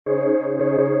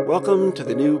Welcome to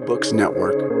the New Books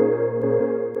Network.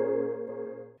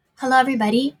 Hello,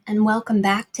 everybody, and welcome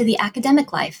back to The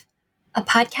Academic Life, a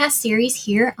podcast series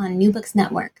here on New Books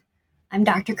Network. I'm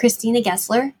Dr. Christina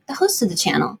Gessler, the host of the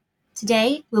channel.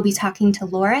 Today, we'll be talking to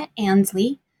Laura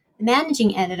Ansley, the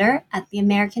managing editor at the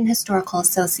American Historical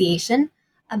Association,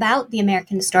 about the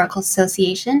American Historical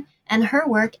Association and her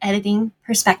work editing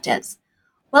Perspectives.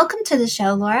 Welcome to the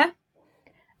show, Laura.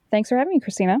 Thanks for having me,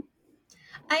 Christina.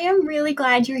 I am really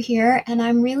glad you're here, and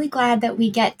I'm really glad that we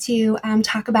get to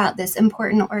talk about this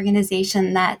important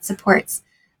organization that supports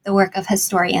the work of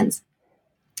historians.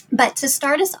 But to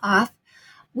start us off,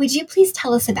 would you please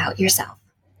tell us about yourself?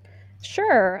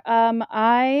 Sure.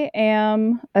 I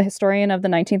am a historian of the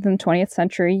 19th and 20th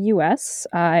century U.S.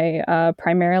 I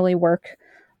primarily work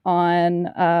on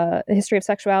the history of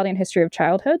sexuality and history of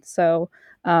childhood. So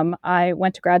I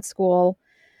went to grad school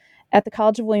at the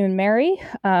College of William and Mary.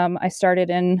 I started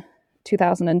in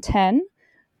 2010,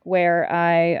 where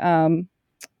I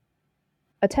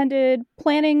attended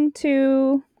planning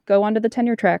to go onto the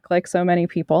tenure track like so many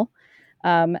people.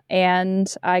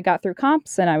 And I got through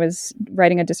comps, and I was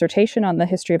writing a dissertation on the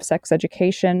history of sex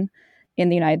education in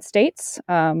the United States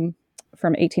from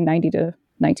 1890 to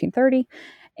 1930.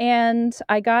 And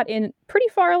I got in pretty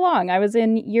far along. I was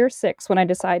in year 6 when I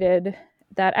decided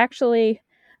that actually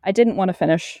I didn't want to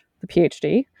finish the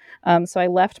PhD. So I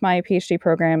left my PhD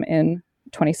program in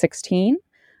 2016.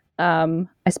 I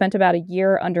spent about a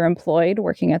year underemployed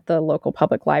working at the local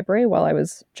public library while I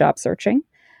was job searching.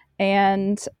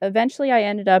 And eventually I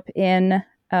ended up in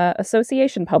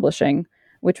association publishing,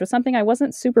 which was something I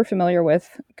wasn't super familiar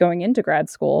with going into grad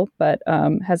school, but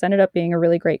has ended up being a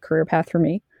really great career path for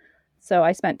me. So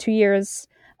I spent 2 years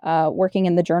working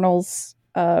in the journal's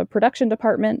production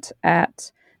department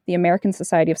at the American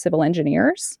Society of Civil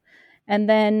Engineers. And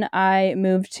then I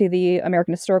moved to the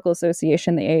American Historical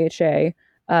Association, the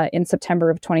AHA, in September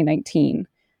of 2019.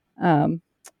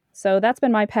 So that's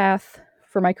been my path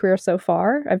for my career so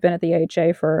far. I've been at the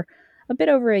AHA for a bit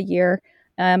over a year.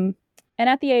 And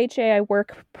at the AHA, I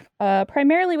work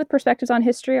primarily with Perspectives on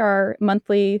History, our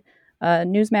monthly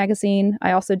news magazine.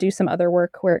 I also do some other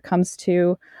work where it comes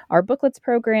to our booklets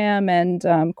program and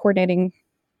coordinating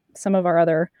some of our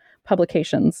other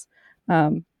publications.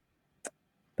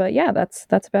 But yeah,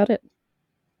 that's about it.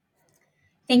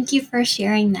 Thank you for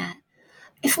sharing that.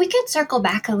 If we could circle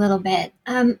back a little bit,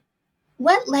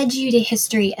 what led you to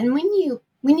history? And when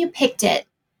you picked it,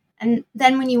 and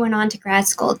then when you went on to grad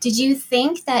school, did you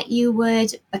think that you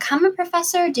would become a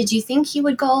professor? Did you think you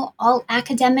would go all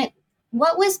academic?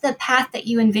 What was the path that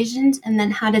you envisioned, and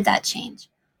then how did that change?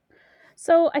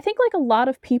 So I think like a lot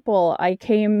of people,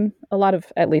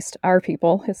 at least our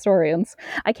people, historians,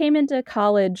 I came into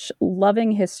college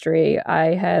loving history.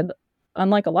 I had,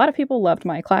 unlike a lot of people, loved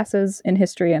my classes in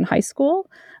history in high school.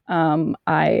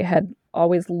 I had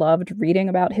always loved reading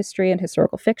about history and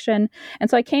historical fiction. And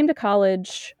so I came to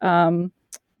college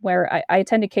where I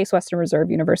attended Case Western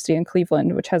Reserve University in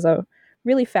Cleveland, which has a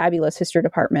really fabulous history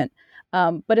department,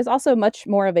 but is also much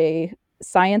more of a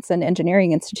science and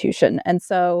engineering institution. And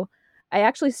so I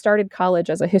actually started college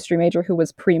as a history major who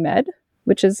was pre-med,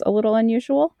 which is a little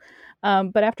unusual.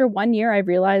 But after 1 year, I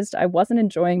realized I wasn't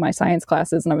enjoying my science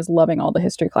classes and I was loving all the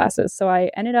history classes. So I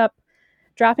ended up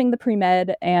dropping the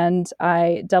pre-med and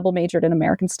I double majored in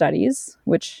American Studies,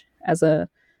 which as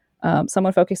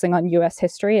someone focusing on U.S.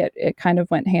 history, it kind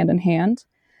of went hand in hand.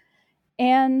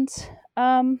 And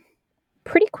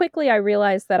pretty quickly, I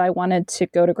realized that I wanted to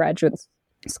go to graduate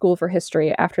school for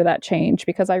history after that change,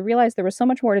 because I realized there was so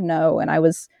much more to know, and I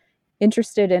was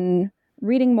interested in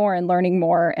reading more and learning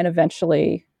more and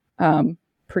eventually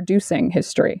producing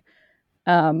history.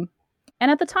 And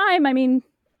at the time, I mean,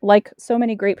 like so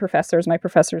many great professors, my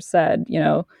professors said,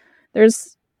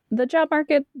 there's the job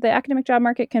market, the academic job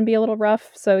market can be a little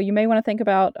rough. So you may want to think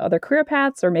about other career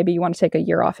paths, or maybe you want to take a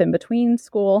year off in between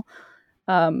school.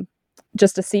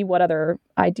 Just to see what other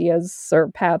ideas or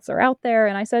paths are out there.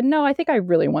 And I said, no, I think I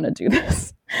really want to do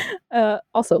this.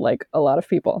 Also, like a lot of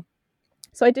people.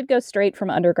 So I did go straight from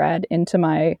undergrad into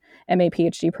my MA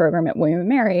PhD program at William &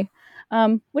 Mary,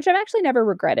 which I've actually never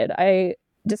regretted.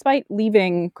 Despite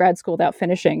leaving grad school without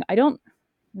finishing, I don't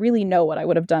really know what I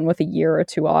would have done with a year or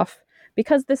two off,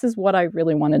 because this is what I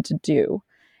really wanted to do.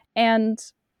 And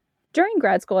during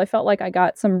grad school, I felt like I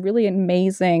got some really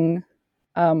amazing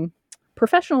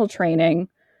professional training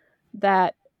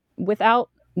that without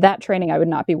that training, I would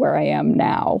not be where I am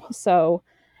now. So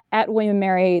at William &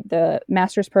 Mary, the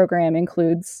master's program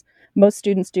includes, most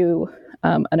students do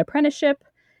an apprenticeship.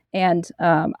 And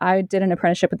I did an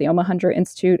apprenticeship at the Omaha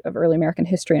Institute of Early American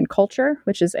History and Culture,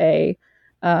 which is a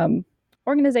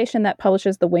organization that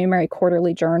publishes the Waymary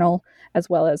Quarterly Journal, as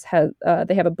well as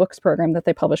they have a books program that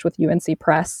they publish with UNC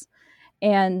Press.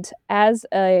 And as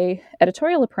a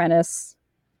editorial apprentice,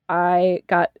 I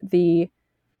got the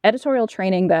editorial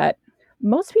training that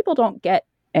most people don't get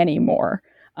anymore,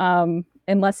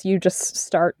 unless you just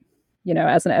start,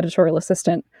 as an editorial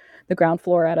assistant, the ground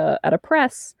floor at a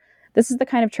press. This is the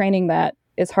kind of training that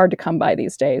is hard to come by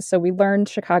these days. So we learned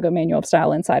Chicago Manual of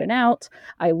Style inside and out.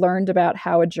 I learned about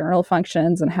how a journal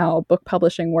functions and how book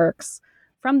publishing works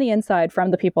from the inside,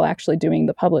 from the people actually doing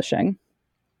the publishing.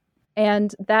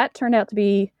 And that turned out to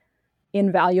be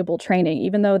invaluable training,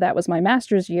 even though that was my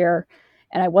master's year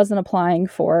and I wasn't applying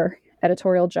for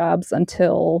editorial jobs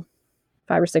until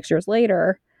 5 or 6 years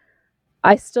later.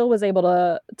 I still was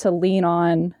able to lean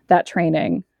on that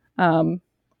training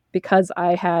because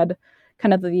I had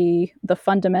kind of the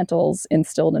fundamentals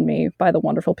instilled in me by the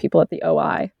wonderful people at the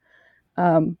OI.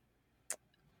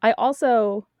 I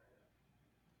also,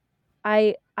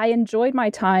 I enjoyed my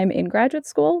time in graduate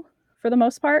school for the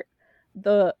most part.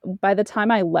 By the time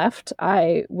I left,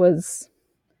 I was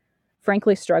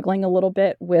frankly struggling a little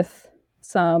bit with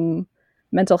some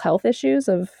mental health issues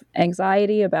of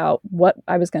anxiety about what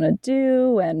I was going to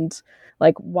do and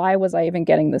like, why was I even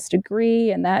getting this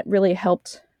degree? And that really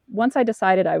helped. Once I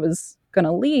decided I was going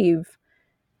to leave,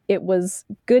 it was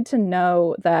good to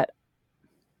know that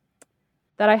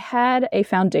I had a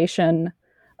foundation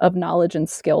of knowledge and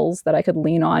skills that I could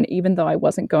lean on, even though I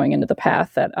wasn't going into the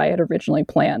path that I had originally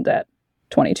planned at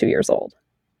 22 years old.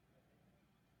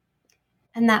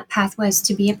 And that path was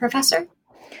to be a professor?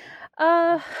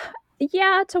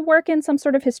 Yeah, to work in some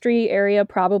sort of history area,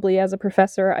 probably as a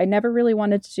professor. I never really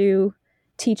wanted to do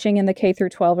teaching in the K through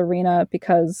 12 arena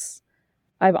because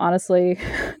I've honestly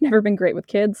never been great with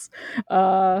kids.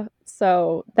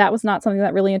 So that was not something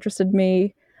that really interested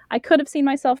me. I could have seen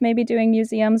myself maybe doing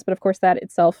museums, but of course that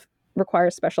itself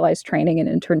requires specialized training and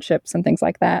internships and things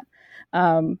like that.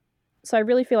 So I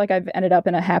really feel like I've ended up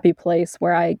in a happy place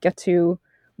where I get to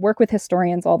work with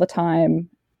historians all the time,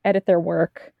 edit their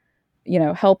work,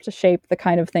 help to shape the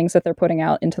kind of things that they're putting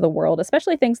out into the world,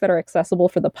 especially things that are accessible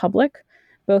for the public.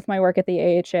 Both my work at the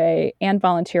AHA and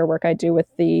volunteer work I do with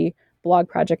the blog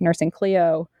project Nursing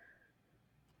Cleo,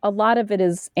 a lot of it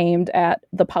is aimed at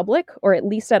the public, or at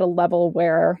least at a level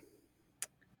where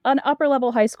an upper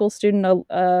level high school student,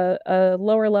 a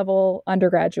lower level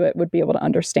undergraduate would be able to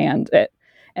understand it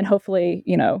and hopefully,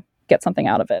 get something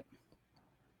out of it.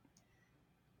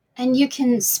 And you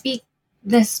can speak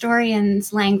the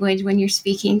historian's language when you're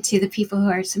speaking to the people who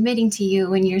are submitting to you,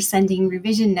 when you're sending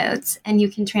revision notes, and you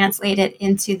can translate it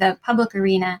into the public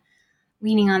arena,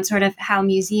 leaning on sort of how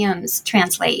museums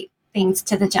translate things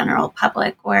to the general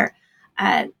public, or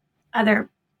other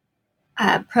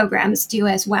programs do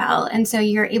as well. And so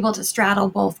you're able to straddle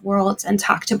both worlds and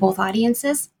talk to both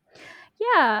audiences.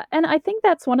 Yeah, and I think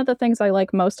that's one of the things I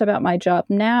like most about my job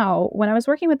now. When I was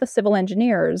working with the civil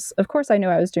engineers, of course I knew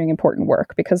I was doing important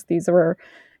work because these were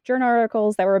journal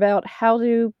articles that were about how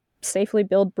to safely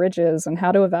build bridges and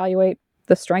how to evaluate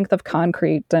the strength of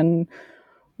concrete and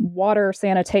water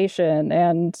sanitation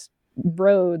and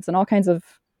roads and all kinds of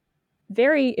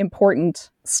very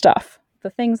important stuff. The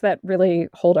things that really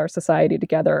hold our society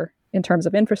together in terms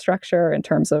of infrastructure, in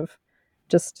terms of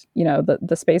just,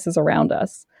 the spaces around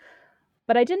us.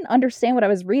 But I didn't understand what I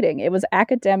was reading. It was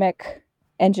academic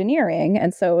engineering.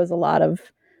 And so it was a lot of,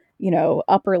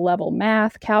 upper level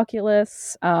math,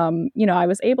 calculus. I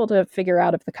was able to figure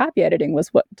out if the copy editing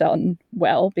was done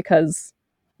well because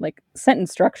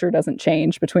sentence structure doesn't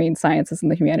change between sciences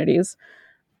and the humanities.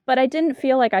 But I didn't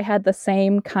feel like I had the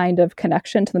same kind of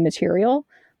connection to the material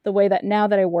the way that now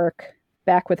that I work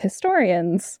back with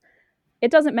historians, it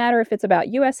doesn't matter if it's about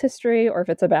US history or if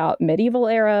it's about medieval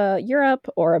era Europe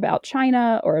or about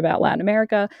China or about Latin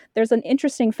America. There's an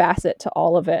interesting facet to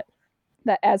all of it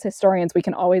that as historians, we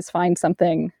can always find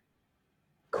something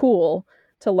cool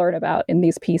to learn about in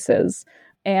these pieces.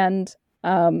 And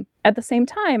at the same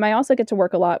time, I also get to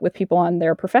work a lot with people on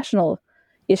their professional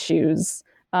issues.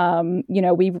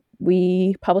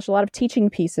 We publish a lot of teaching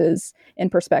pieces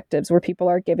in Perspectives where people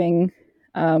are giving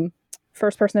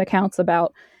first-person accounts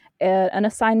about an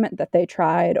assignment that they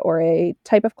tried or a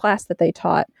type of class that they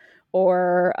taught,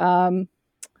 or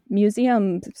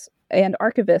museums and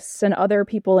archivists and other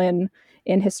people in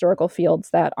historical fields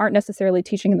that aren't necessarily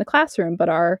teaching in the classroom but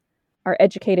are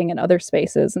educating in other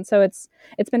spaces. And so it's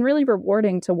been really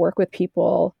rewarding to work with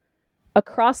people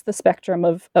across the spectrum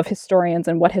of historians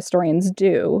and what historians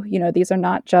do. These are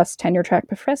not just tenure-track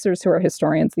professors who are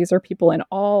historians. These are people in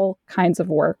all kinds of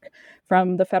work,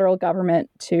 from the federal government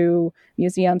to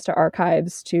museums to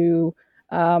archives to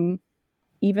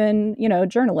even,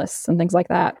 journalists and things like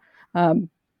that.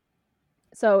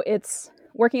 So it's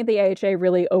working at the AHA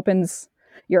really opens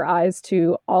your eyes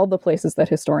to all the places that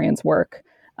historians work,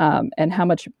 and how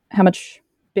much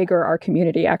bigger our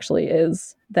community actually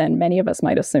is than many of us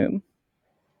might assume.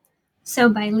 So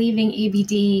by leaving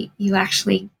ABD, you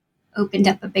actually opened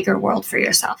up a bigger world for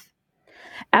yourself.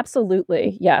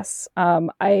 Absolutely, yes.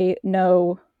 I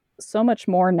know so much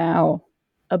more now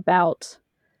about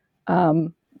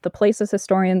the places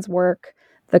historians work,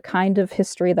 the kind of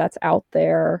history that's out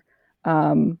there,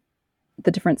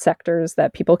 the different sectors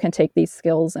that people can take these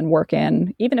skills and work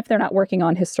in, even if they're not working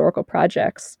on historical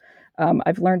projects.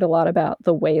 I've learned a lot about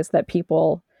the ways that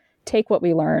people take what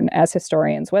we learn as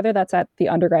historians, whether that's at the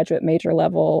undergraduate major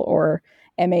level or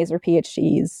MAs or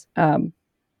PhDs.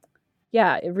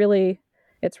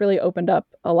 It's really opened up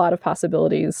a lot of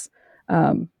possibilities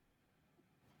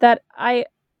that I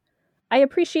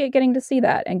appreciate getting to see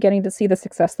that and getting to see the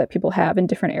success that people have in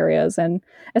different areas. And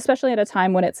especially at a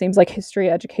time when it seems like history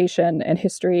education and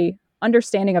history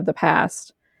understanding of the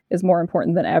past is more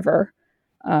important than ever.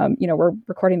 We're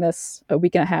recording this a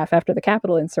week and a half after the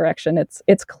Capitol insurrection.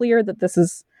 It's clear that this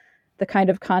is the kind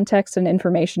of context and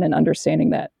information and understanding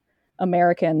that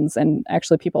Americans and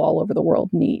actually people all over the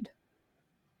world need.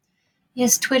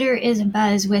 Yes, Twitter is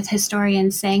abuzz with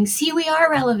historians saying, "See, we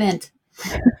are relevant."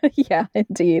 Yeah,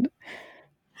 indeed.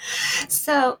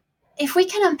 So if we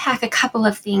can unpack a couple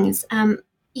of things, you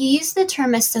use the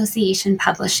term association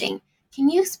publishing. Can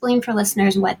you explain for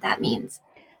listeners what that means?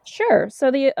 Sure. So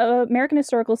the American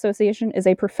Historical Association is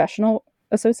a professional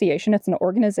association. It's an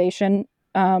organization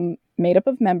made up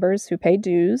of members who pay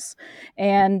dues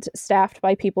and staffed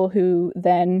by people who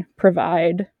then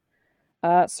provide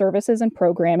services and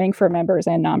programming for members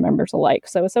and non-members alike.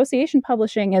 So association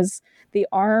publishing is the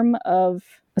arm of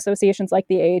associations like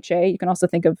the AHA. You can also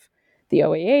think of the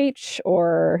OAH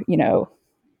or,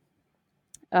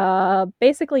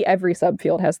 basically every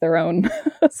subfield has their own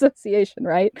association,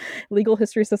 right? Legal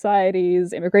history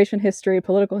societies, immigration history,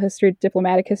 political history,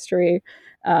 diplomatic history.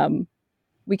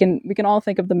 We can all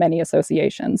think of the many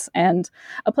associations. And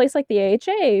a place like the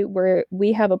AHA, where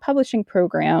we have a publishing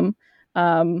program,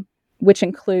 which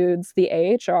includes the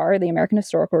AHR, the American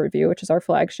Historical Review, which is our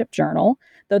flagship journal,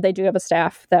 though they do have a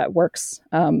staff that works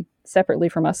separately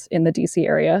from us in the DC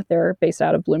area. They're based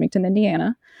out of Bloomington,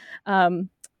 Indiana.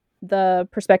 The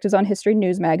Perspectives on History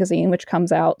news magazine, which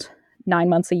comes out 9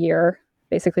 months a year,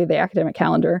 basically the academic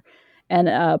calendar,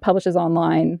 and publishes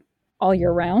online all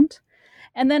year round.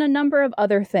 And then a number of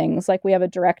other things, like we have a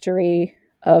directory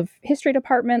of history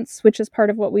departments, which is part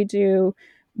of what we do.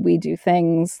 We do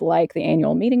things like the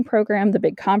annual meeting program, the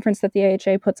big conference that the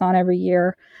AHA puts on every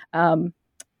year.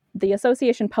 The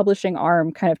association publishing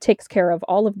arm kind of takes care of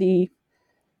all of the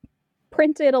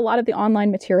printed, a lot of the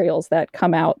online materials that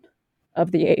come out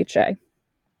of the AHA.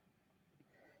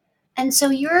 And so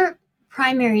your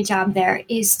primary job there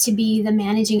is to be the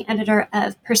managing editor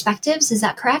of Perspectives, is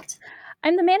that correct?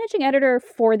 I'm the managing editor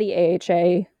for the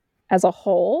AHA as a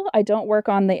whole. I don't work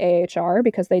on the AHR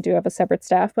because they do have a separate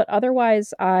staff, but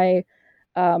otherwise I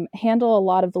handle a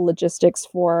lot of the logistics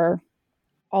for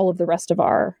all of the rest of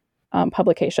our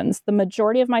publications. The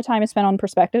majority of my time is spent on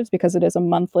Perspectives because it is a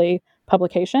monthly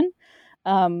publication.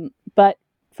 But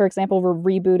for example, we're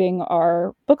rebooting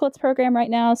our booklets program right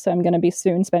now, so I'm going to be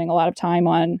soon spending a lot of time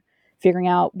on figuring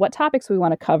out what topics we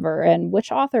want to cover and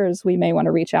which authors we may want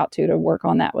to reach out to work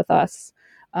on that with us.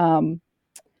 And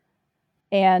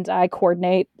I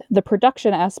coordinate the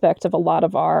production aspect of a lot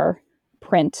of our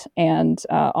print and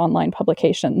online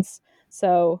publications.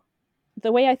 So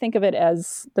the way I think of it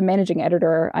as the managing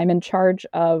editor, I'm in charge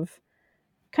of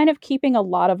kind of keeping a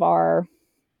lot of our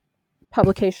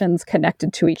publications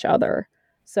connected to each other.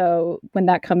 So when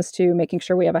that comes to making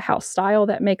sure we have a house style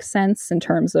that makes sense in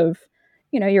terms of,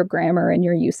 your grammar and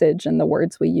your usage and the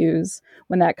words we use,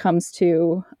 when that comes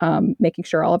to making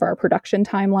sure all of our production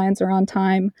timelines are on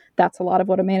time, that's a lot of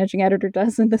what a managing editor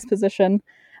does in this position.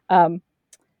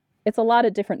 It's a lot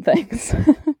of different things.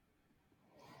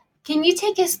 Can you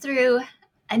take us through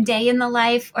a day in the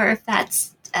life, or if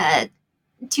that's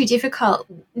too difficult,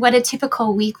 what a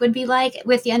typical week would be like,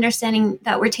 with the understanding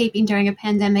that we're taping during a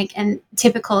pandemic and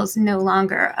typical is no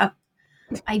longer a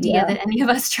idea that any of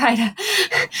us try to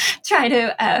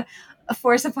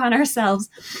force upon ourselves?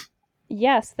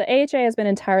 Yes, the AHA has been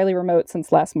entirely remote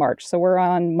since last March. So we're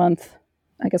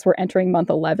entering month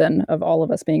 11 of all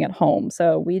of us being at home.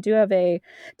 So we do have a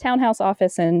townhouse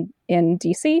office in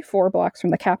DC, 4 blocks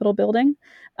from the Capitol building.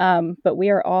 But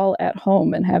we are all at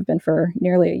home and have been for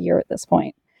nearly a year at this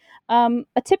point. A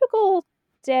typical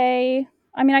day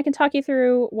I mean, I can talk you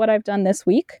through what I've done this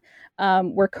week.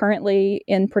 We're currently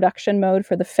in production mode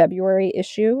for the February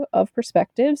issue of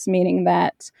Perspectives, meaning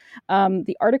that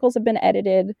the articles have been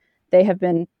edited, they have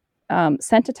been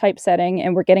sent to typesetting,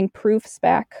 and we're getting proofs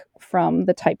back from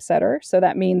the typesetter. So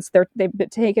that means they've been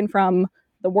taken from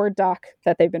the Word doc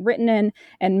that they've been written in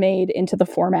and made into the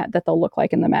format that they'll look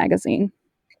like in the magazine.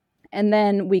 And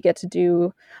then we get to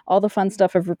do all the fun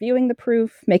stuff of reviewing the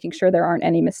proof, making sure there aren't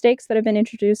any mistakes that have been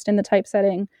introduced in the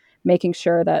typesetting, making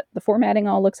sure that the formatting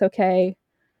all looks okay.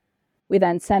 We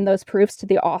then send those proofs to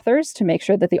the authors to make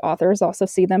sure that the authors also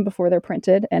see them before they're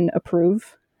printed and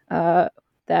approve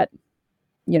that,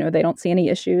 you know, they don't see any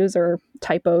issues or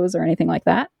typos or anything like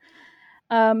that.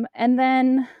 And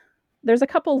then there's a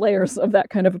couple layers of that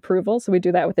kind of approval. So we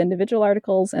do that with individual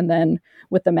articles and then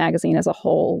with the magazine as a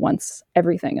whole once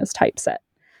everything is typeset.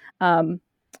 And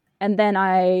then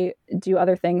I do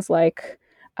other things like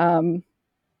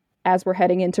as we're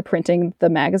heading into printing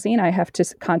the magazine, I have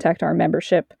to contact our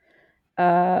membership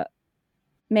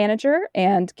manager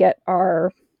and get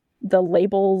the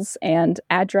labels and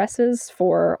addresses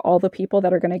for all the people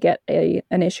that are going to get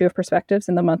an issue of Perspectives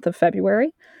in the month of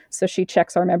February. So she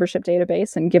checks our membership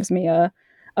database and gives me a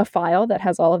file that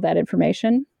has all of that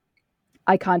information.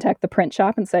 I contact the print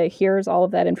shop and say, here's all of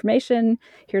that information.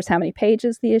 Here's how many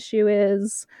pages the issue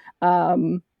is.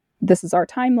 This is our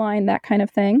timeline, that kind of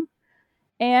thing.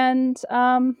 And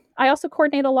I also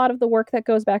coordinate a lot of the work that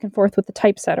goes back and forth with the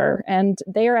typesetter. And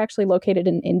they are actually located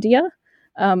in India.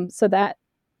 So that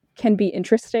can be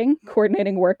interesting,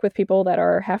 coordinating work with people that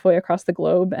are halfway across the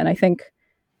globe and I think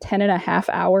 10 and a half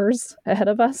hours ahead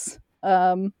of us,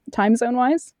 time zone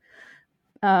wise.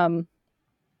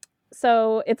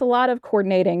 So it's a lot of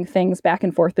coordinating things back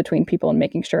and forth between people and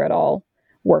making sure it all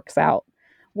works out.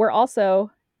 We're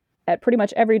also at pretty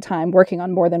much every time working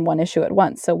on more than one issue at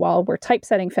once. So while we're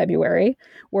typesetting February,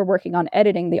 we're working on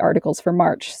editing the articles for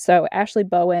March. So Ashley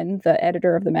Bowen, the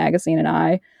editor of the magazine, and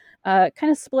I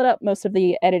kind of split up most of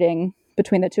the editing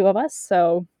between the two of us.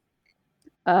 So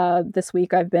this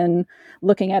week I've been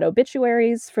looking at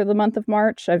obituaries for the month of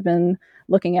March. I've been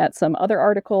looking at some other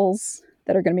articles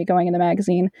that are going to be going in the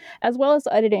magazine, as well as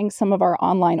editing some of our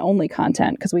online-only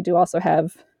content, because we do also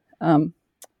have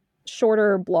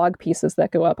shorter blog pieces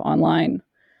that go up online.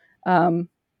 And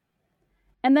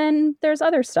then there's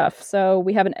other stuff. So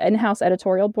we have an in-house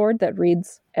editorial board that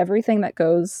reads everything that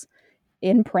goes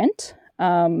in print,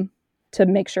 to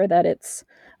make sure that it's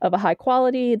of a high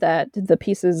quality, that the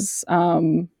pieces,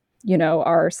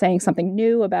 are saying something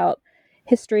new about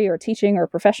history or teaching or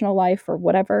professional life or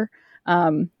whatever.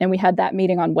 And we had that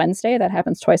meeting on Wednesday. That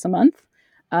happens twice a month.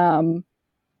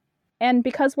 And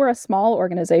because we're a small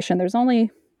organization, there's only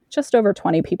just over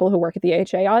 20 people who work at the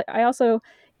AHA. I also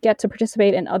get to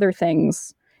participate in other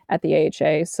things at the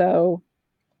AHA. So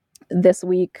this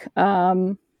week,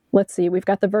 let's see, we've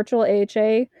got the virtual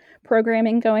AHA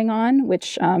programming going on,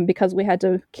 which because we had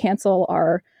to cancel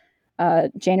our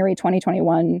January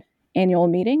 2021 annual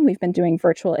meeting, we've been doing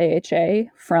virtual AHA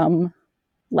from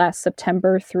last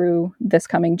September through this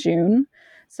coming June.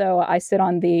 So I sit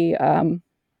on the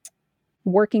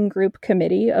working group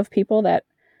committee of people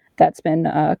that's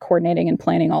been coordinating and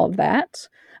planning all of that.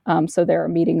 So there are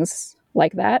meetings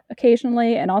like that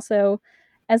occasionally. And also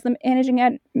as the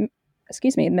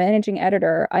managing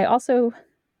editor, I also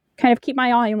kind of keep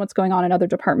my eye on what's going on in other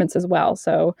departments as well.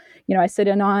 So, I sit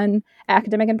in on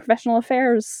academic and professional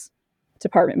affairs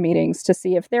department meetings to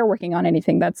see if they're working on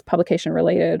anything that's publication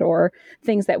related or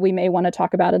things that we may want to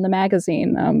talk about in the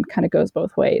magazine. Kind of goes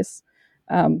both ways.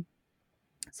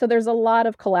 So there's a lot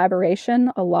of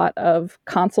collaboration, a lot of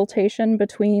consultation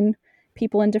between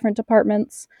people in different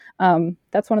departments.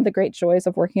 That's one of the great joys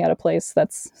of working at a place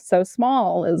that's so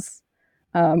small is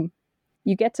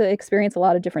you get to experience a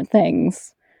lot of different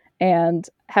things and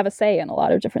have a say in a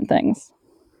lot of different things.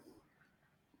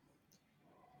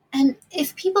 And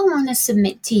if people want to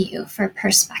submit to you for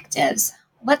Perspectives,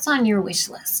 what's on your wish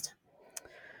list?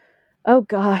 Oh,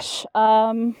 gosh.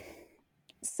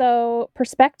 So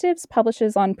Perspectives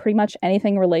publishes on pretty much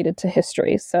anything related to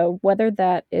history. So whether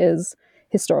that is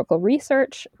historical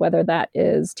research, whether that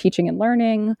is teaching and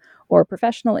learning or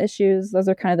professional issues, those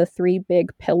are kind of the three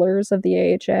big pillars of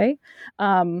the AHA.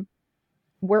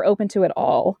 We're open to it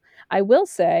all. I will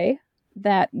say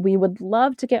that we would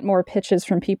love to get more pitches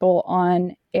from people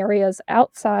on areas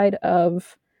outside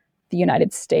of the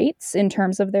United States in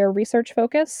terms of their research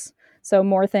focus. So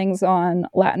more things on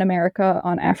Latin America,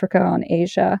 on Africa, on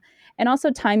Asia, and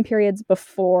also time periods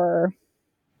before,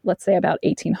 let's say, about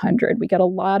 1800. We get a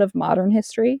lot of modern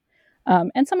history.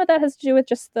 And some of that has to do with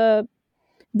just the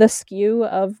skew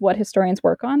of what historians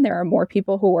work on. There are more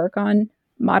people who work on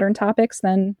modern topics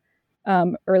than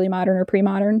early modern or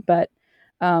pre-modern, but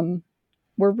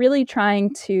we're really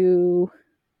trying to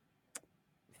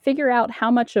figure out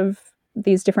how much of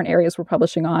these different areas we're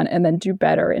publishing on and then do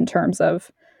better in terms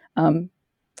of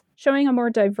showing a more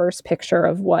diverse picture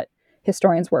of what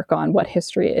historians work on, what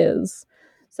history is.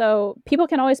 So people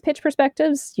can always pitch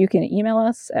perspectives. You can email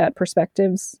us at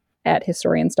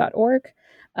perspectives@historians.org.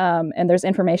 And there's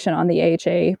information on the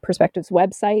AHA Perspectives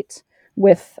website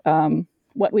with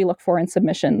what we look for in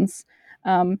submissions.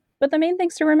 But the main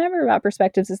things to remember about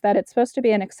Perspectives is that it's supposed to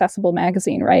be an accessible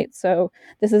magazine, right? So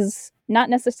this is not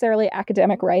necessarily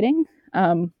academic writing.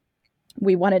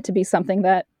 We want it to be something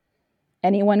that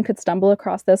anyone could stumble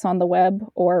across this on the web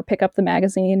or pick up the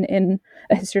magazine in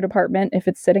a history department if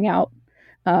it's sitting out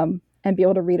and be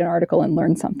able to read an article and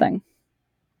learn something.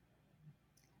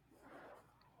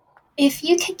 If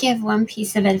you could give one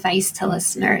piece of advice to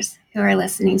listeners who are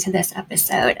listening to this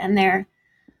episode and they're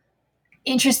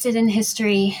interested in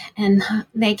history and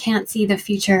they can't see the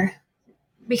future,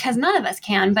 because none of us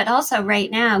can, but also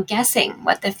right now guessing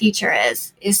what the future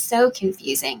is so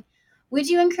confusing. Would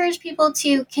you encourage people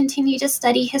to continue to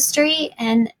study history?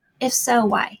 And if so,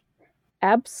 why?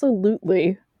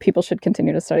 Absolutely. People should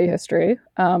continue to study history.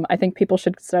 I think people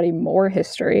should study more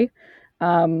history.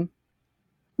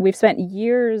 We've spent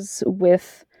years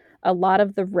with a lot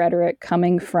of the rhetoric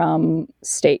coming from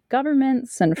state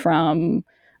governments and from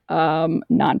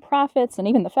nonprofits and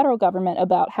even the federal government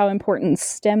about how important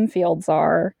STEM fields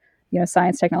are,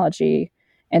 science, technology,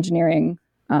 engineering,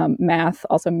 math,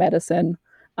 also medicine.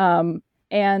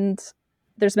 And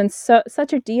there's been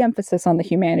such a de-emphasis on the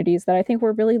humanities that I think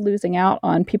we're really losing out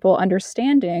on people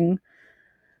understanding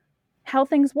how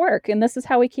things work. And this is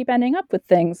how we keep ending up with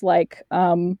things like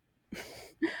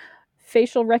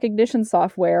facial recognition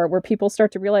software, where people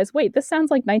start to realize, wait, this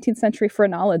sounds like 19th century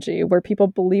phrenology, where people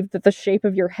believed that the shape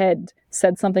of your head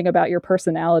said something about your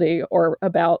personality or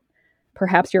about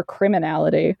perhaps your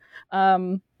criminality.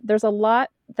 There's a lot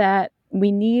that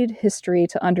we need history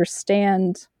to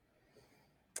understand.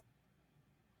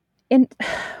 And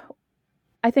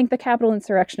I think the Capitol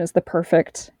insurrection is the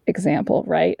perfect example,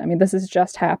 right? I mean, this has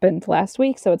just happened last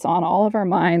week, so it's on all of our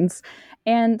minds.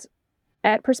 And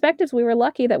at Perspectives, we were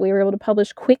lucky that we were able to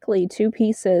publish quickly 2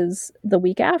 pieces the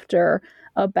week after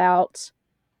about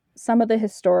some of the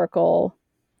historical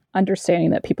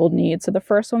understanding that people need. So the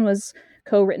first one was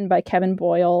co-written by Kevin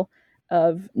Boyle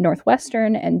of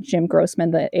Northwestern and Jim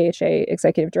Grossman, the AHA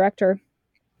executive director.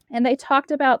 And they talked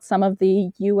about some of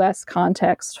the U.S.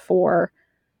 context for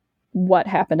what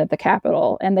happened at the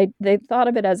Capitol. And they thought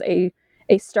of it as a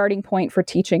starting point for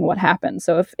teaching what happened.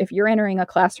 So if you're entering a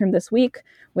classroom this week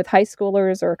with high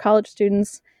schoolers or college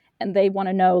students and they want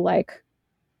to know, like,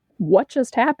 what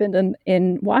just happened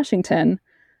in Washington,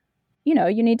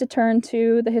 you need to turn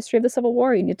to the history of the Civil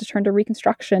War. You need to turn to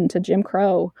Reconstruction, to Jim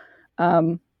Crow,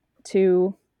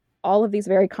 to all of these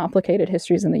very complicated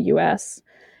histories in the U.S.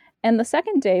 And the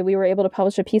second day, we were able to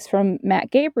publish a piece from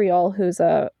Matt Gabriel, who's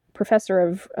a professor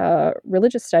of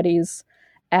religious studies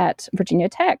at Virginia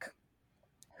Tech,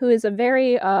 who is a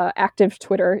very active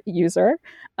Twitter user.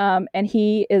 And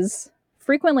he is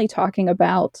frequently talking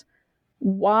about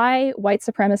why white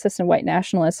supremacists and white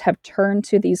nationalists have turned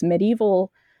to these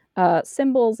medieval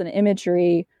symbols and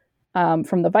imagery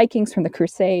from the Vikings, from the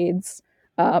Crusades,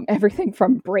 everything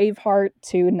from Braveheart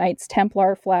to Knights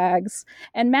Templar flags.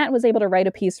 And Matt was able to write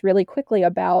a piece really quickly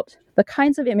about the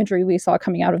kinds of imagery we saw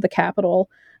coming out of the Capitol,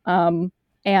 and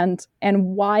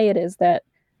why it is that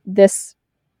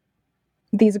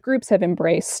these groups have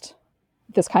embraced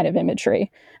this kind of imagery.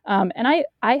 And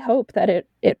I hope that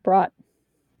it brought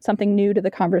something new to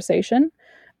the conversation.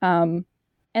 And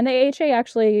the AHA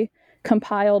actually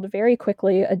compiled very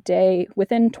quickly, a day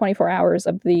within 24 hours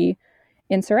of the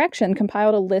insurrection,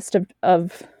 compiled a list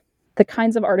of the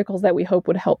kinds of articles that we hope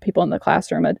would help people in the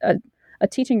classroom, a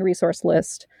teaching resource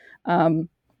list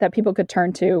that people could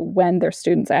turn to when their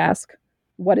students ask,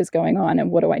 what is going on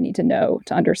and what do I need to know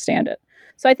to understand it?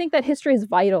 So I think that history is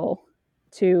vital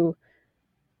to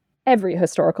every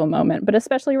historical moment, but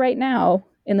especially right now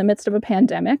in the midst of a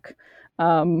pandemic.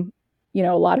 A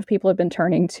lot of people have been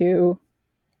turning to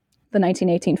the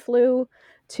 1918 flu,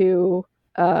 to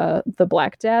the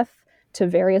Black Death, to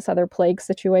various other plague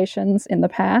situations in the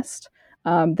past.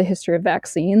 The history of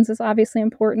vaccines is obviously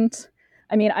important.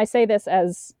 I mean, I say this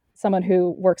as someone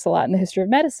who works a lot in the history of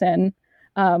medicine,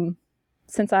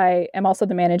 since I am also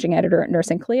the managing editor at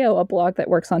Nursing Clio, a blog that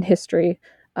works on history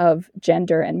of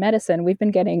gender and medicine. We've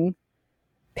been getting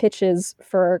pitches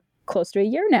for close to a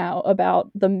year now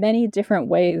about the many different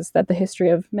ways that the history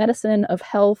of medicine, of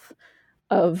health,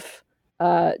 of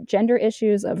gender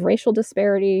issues, of racial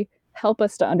disparity, help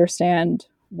us to understand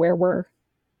where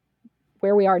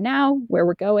we are now, where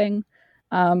we're going.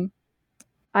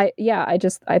 I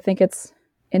think it's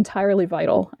entirely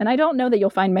vital. And I don't know that you'll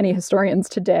find many historians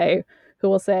today who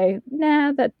will say,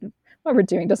 nah, that what we're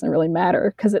doing doesn't really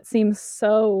matter, because it seems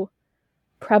so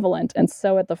prevalent and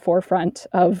so at the forefront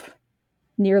of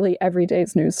nearly every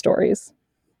day's news stories.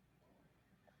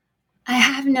 I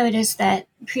have noticed that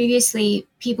previously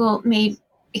people made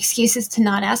excuses to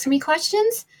not ask me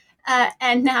questions.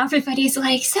 And now everybody's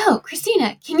like, so,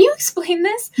 Christina, can you explain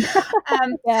this?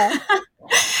 Yeah.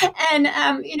 And,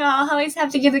 I'll always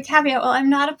have to give the caveat, well, I'm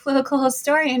not a political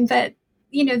historian, but,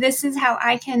 this is how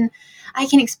I can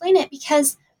explain it,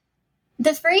 because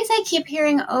the phrase I keep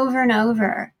hearing over and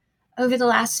over the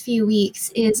last few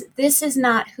weeks is, this is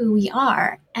not who we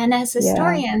are. And as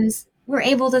historians, we're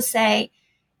able to say,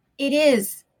 it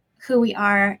is who we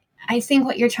are. I think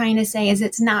what you're trying to say is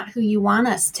it's not who you want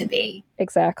us to be.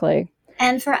 Exactly.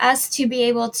 And for us to be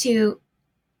able to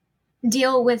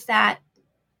deal with that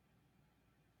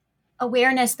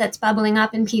awareness that's bubbling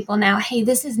up in people now, hey,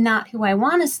 this is not who I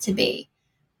want us to be.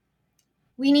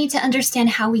 We need to understand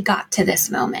how we got to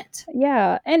this moment.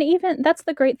 Yeah. And even that's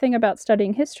the great thing about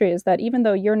studying history, is that even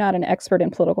though you're not an expert in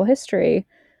political history,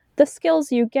 the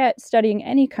skills you get studying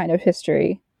any kind of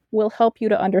history will help you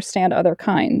to understand other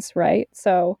kinds, right?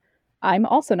 So I'm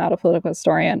also not a political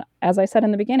historian. As I said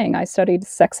in the beginning, I studied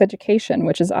sex education,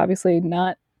 which is obviously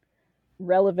not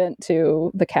relevant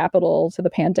to the Capitol, to the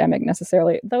pandemic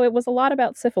necessarily, though it was a lot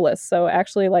about syphilis. So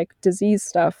actually, like, disease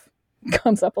stuff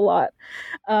comes up a lot.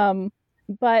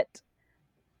 But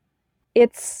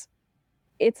it's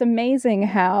amazing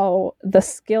how the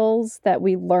skills that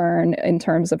we learn in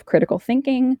terms of critical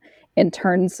thinking, in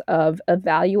terms of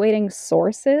evaluating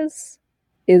sources,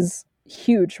 is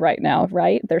huge right now,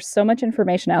 right? There's so much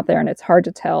information out there, and it's hard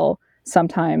to tell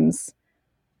sometimes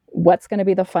what's going to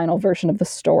be the final version of the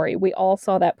story. We all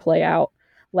saw that play out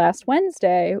last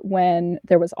Wednesday when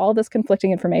there was all this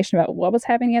conflicting information about what was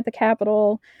happening at the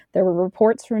Capitol. There were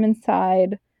reports from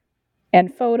inside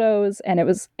and photos,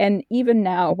 and even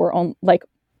now we're on, like,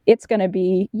 it's going to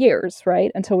be years,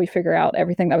 right, until we figure out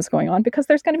everything that was going on, because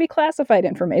there's going to be classified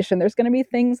information. There's going to be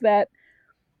things that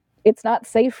it's not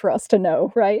safe for us to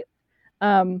know, right?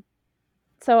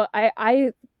 So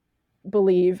I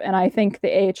believe, and I think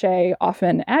the AHA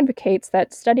often advocates,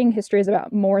 that studying history is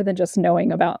about more than just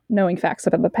knowing facts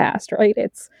about the past, right?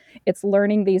 It's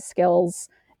learning these skills,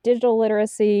 digital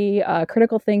literacy,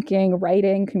 critical thinking,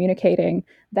 writing, communicating,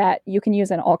 that you can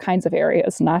use in all kinds of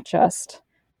areas, not just,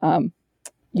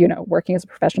 working as a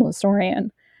professional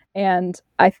historian. And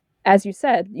as you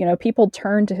said, people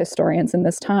turn to historians in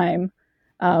this time.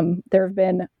 There have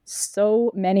been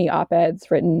so many op-eds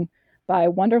written by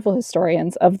wonderful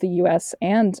historians of the U.S.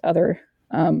 and other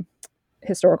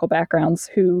historical backgrounds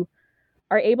who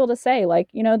are able to say, like,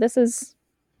 this is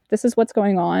what's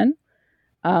going on.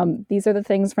 These are the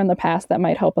things from the past that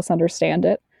might help us understand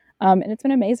it. And it's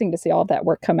been amazing to see all of that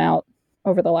work come out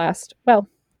over the last,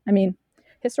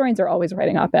 historians are always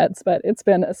writing op-eds, but it's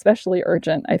been especially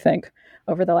urgent, I think,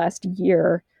 over the last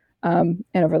year and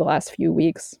over the last few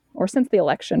weeks, or since the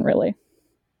election, really.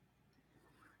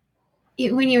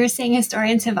 When you were saying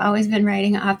historians have always been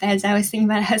writing op-eds, I was thinking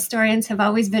about historians have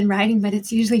always been writing, but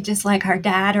it's usually just like our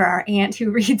dad or our aunt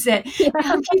who reads it. Yeah.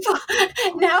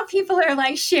 Now people are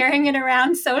like sharing it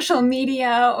around social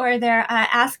media, or they're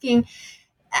asking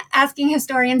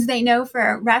historians they know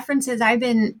for references. I've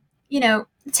been,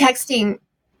 texting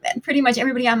pretty much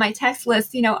everybody on my text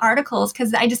list, articles,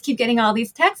 because I just keep getting all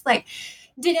these texts like,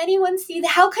 did anyone see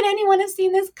how could anyone have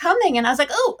seen this coming? And I was like,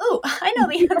 oh, I know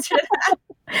the answer to that.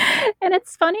 And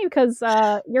it's funny because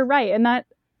you're right. And that,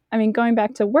 going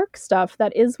back to work stuff,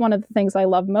 that is one of the things I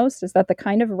love most, is that the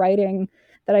kind of writing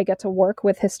that I get to work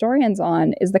with historians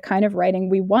on is the kind of writing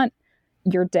we want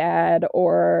your dad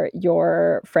or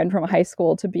your friend from high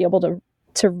school to be able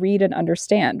to read and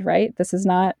understand, right? This is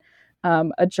not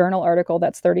a journal article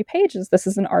that's 30 pages. This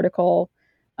is an article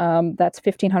that's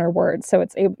 1,500 words. So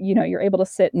it's, you're able to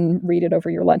sit and read it over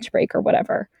your lunch break or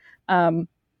whatever. And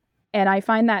I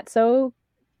find that so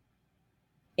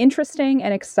interesting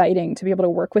and exciting to be able to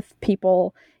work with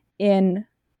people in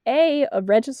a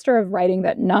register of writing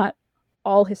that not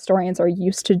all historians are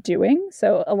used to doing.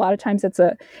 So a lot of times it's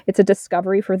a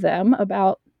discovery for them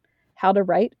about how to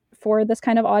write for this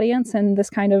kind of audience and this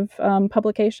kind of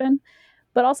publication,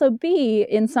 but also B,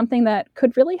 in something that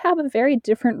could really have a very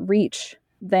different reach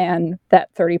than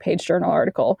that 30-page journal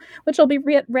article, which will be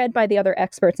read by the other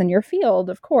experts in your field,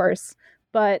 of course,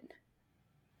 but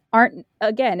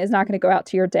is not going to go out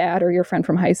to your dad or your friend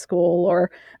from high school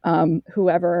or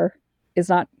whoever is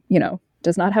not,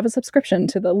 does not have a subscription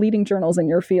to the leading journals in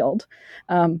your field.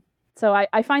 So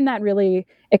I find that really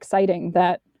exciting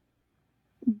that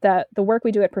the work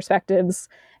we do at Perspectives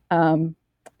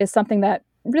is something that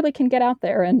really can get out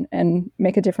there and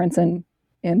make a difference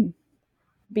in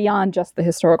beyond just the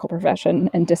historical profession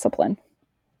and discipline.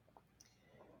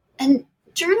 And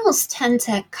journals tend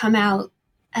to come out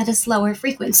at a slower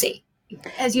frequency.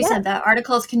 As you said, the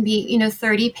articles can be,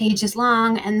 30 pages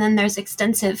long, and then there's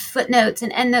extensive footnotes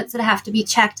and endnotes that have to be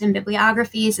checked and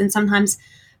bibliographies, and sometimes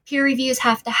peer reviews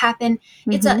have to happen.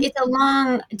 Mm-hmm. It's a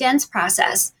long, dense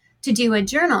process to do a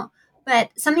journal,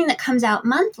 but something that comes out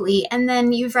monthly, and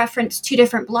then you've referenced 2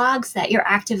 different blogs that you're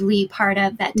actively part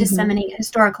of that disseminate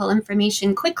historical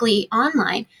information quickly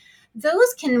online.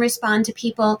 Those can respond to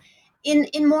people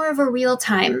in more of a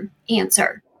real-time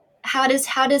answer. How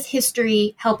does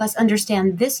history help us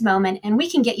understand this moment? And we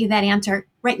can get you that answer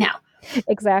right now.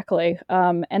 Exactly.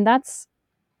 And that's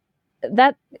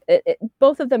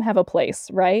both of them have a place,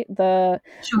 right? The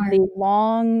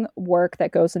long work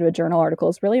that goes into a journal article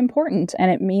is really important.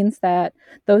 And it means that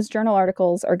those journal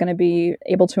articles are going to be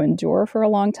able to endure for a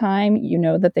long time. You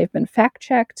know that they've been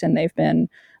fact-checked and they've been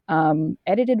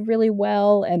edited really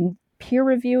well. And peer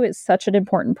review is such an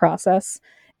important process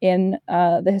in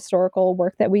the historical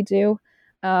work that we do.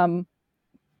 But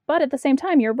at the same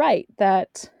time, you're right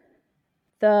that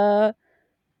the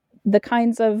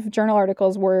kinds of journal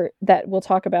articles that we'll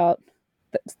talk about,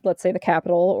 let's say the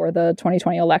Capitol or the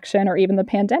 2020 election or even the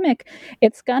pandemic,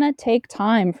 it's going to take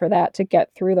time for that to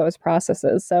get through those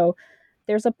processes. So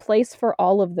there's a place for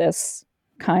all of this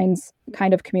kind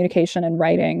of communication and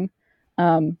writing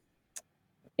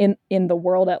in the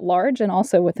world at large and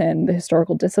also within the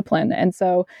historical discipline. And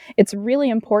so it's really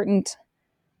important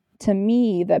to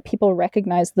me that people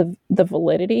recognize the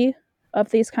validity of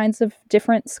these kinds of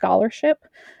different scholarship.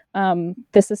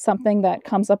 This is something that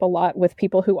comes up a lot with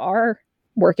people who are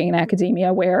working in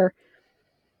academia where,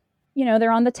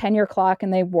 they're on the tenure clock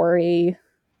and they worry,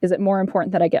 is it more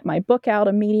important that I get my book out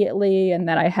immediately and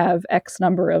that I have X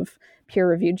number of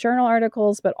peer-reviewed journal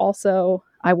articles, but also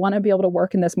I want to be able to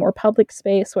work in this more public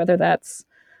space, whether that's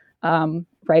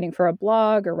writing for a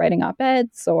blog or writing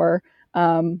op-eds or,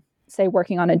 say,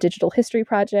 working on a digital history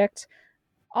project.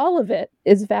 All of it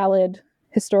is valid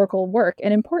historical work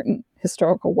and important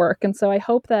historical work. And so I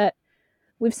hope that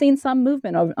we've seen some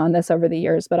movement on this over the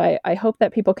years, but I hope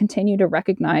that people continue to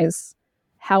recognize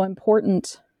how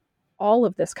important all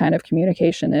of this kind of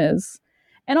communication is,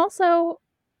 and also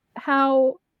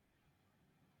how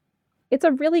it's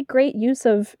a really great use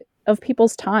of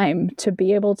people's time to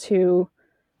be able to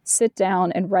sit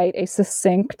down and write a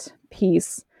succinct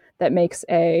piece that makes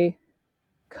a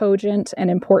cogent and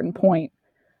important point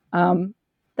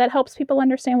that helps people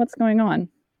understand what's going on.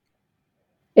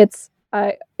 It's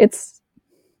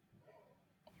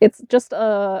just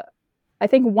I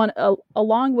think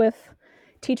along with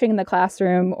teaching in the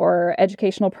classroom or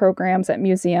educational programs at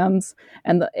museums,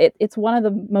 and it's one of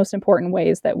the most important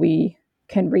ways that we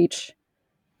can reach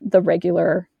the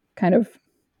regular kind of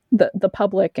the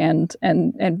public and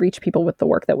reach people with the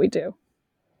work that we do.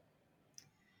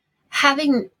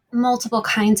 Having multiple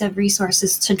kinds of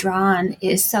resources to draw on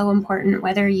is so important,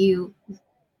 whether you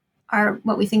are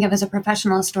what we think of as a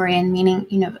professional historian, meaning,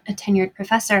 a tenured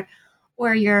professor,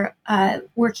 or you're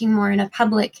working more in a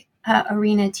public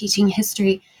arena teaching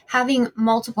history. Having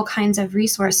multiple kinds of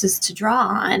resources to draw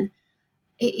on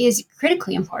is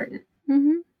critically important.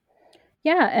 Mm-hmm.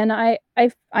 Yeah, and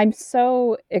I'm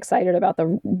so excited about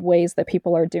the ways that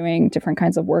people are doing different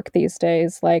kinds of work these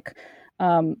days. Like,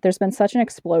 there's been such an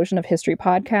explosion of history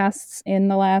podcasts in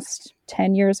the last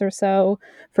 10 years or so.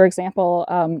 For example,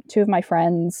 2 of my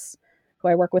friends who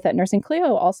I work with at Nursing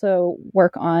Clio also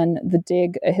work on the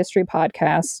Dig, a History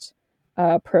podcast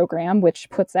program,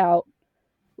 which puts out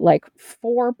like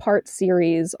 4-part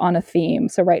series on a theme.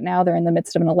 So right now they're in the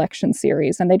midst of an election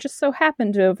series, and they just so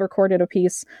happen to have recorded a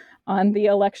piece on the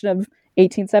election of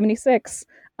 1876.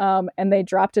 And they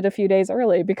dropped it a few days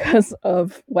early because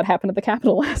of what happened at the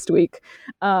Capitol last week.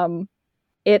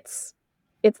 It's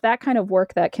that kind of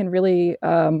work that can really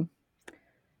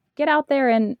get out there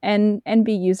and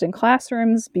be used in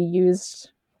classrooms, be used,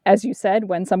 as you said,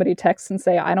 when somebody texts and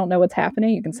say, I don't know what's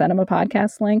happening, you can send them a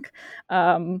podcast link.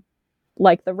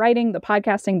 Like the writing, the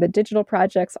podcasting, the digital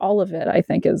projects, all of it, I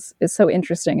think is so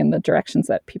interesting in the directions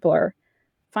that people are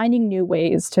finding new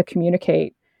ways to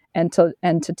communicate and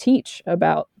to teach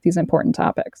about these important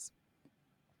topics.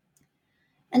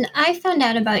 And I found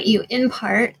out about you in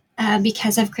part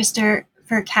because of Christopher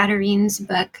Katerine's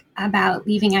book about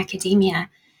leaving academia.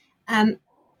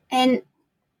 And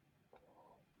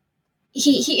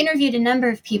he interviewed a number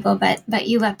of people, but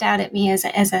you leapt out at me as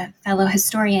a fellow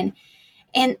historian.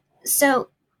 And so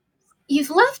you've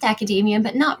left academia,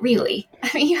 but not really.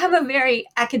 I mean, you have a very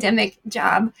academic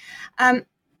job.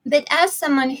 But as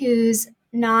someone who's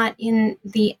not in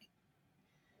the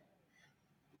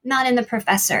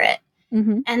professorate,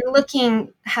 and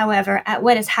looking, however, at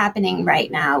what is happening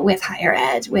right now with higher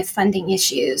ed, with funding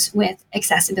issues, with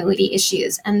accessibility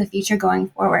issues, and the future going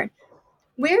forward,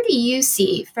 where do you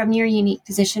see, from your unique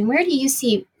position, where do you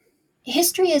see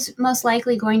history is most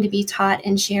likely going to be taught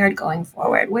and shared going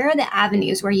forward? Where are the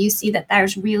avenues where you see that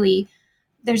there's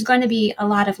going to be a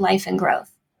lot of life and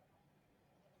growth?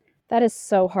 That is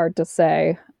so hard to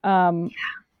say. I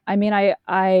mean,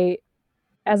 I,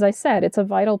 as I said, it's a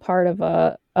vital part of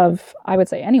I would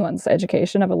say anyone's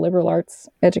education, of a liberal arts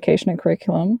education and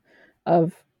curriculum.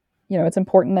 It's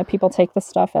important that people take the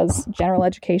stuff as general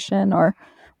education or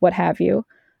what have you.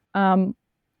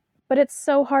 But it's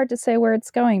so hard to say where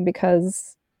it's going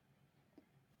because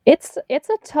it's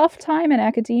a tough time in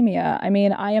academia. I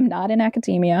mean, I am not in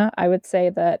academia. I would say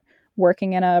that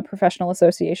working in a professional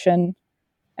association,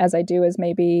 as I do, is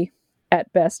maybe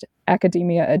at best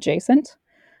academia adjacent.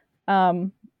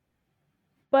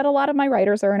 But a lot of my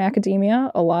writers are in academia.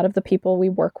 A lot of the people we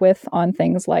work with on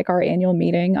things like our annual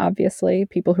meeting, obviously,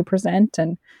 people who present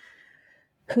and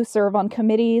who serve on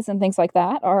committees and things like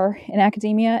that are in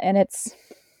academia. And it's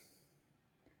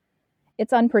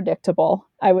unpredictable,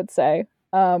 I would say.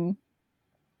 But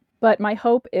my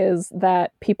hope is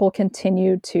that people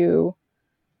continue to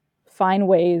find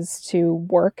ways to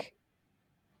work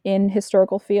in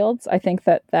historical fields. I think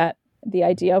that the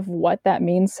idea of what that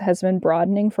means has been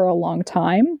broadening for a long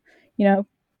time. The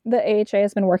AHA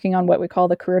has been working on what we call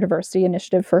the Career Diversity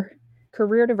Initiative for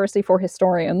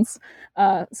Historians,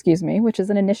 which is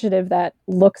an initiative that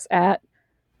looks at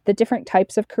the different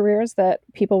types of careers that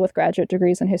people with graduate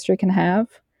degrees in history can have.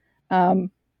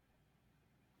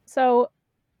 So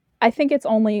I think it's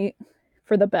only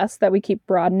for the best that we keep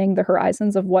broadening the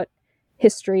horizons of what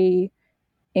history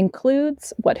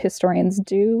includes, what historians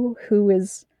do, who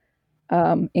is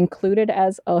included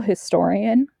as a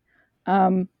historian,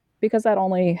 because that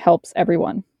only helps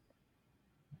everyone.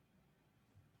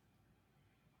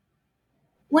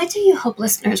 What do you hope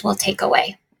listeners will take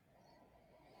away?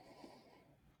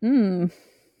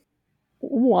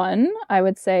 One, I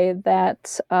would say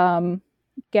that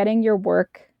getting your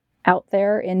work out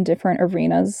there in different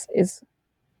arenas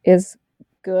is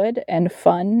good and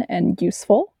fun and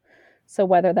useful. So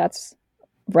whether that's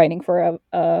writing for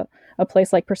a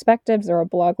place like Perspectives or a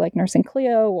blog like Nursing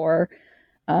Clio or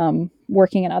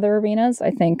working in other arenas,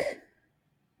 I think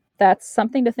that's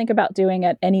something to think about doing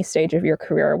at any stage of your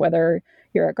career, whether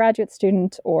you're a graduate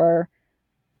student or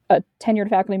a tenured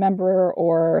faculty member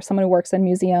or someone who works in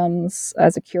museums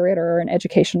as a curator or an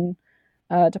education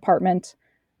department.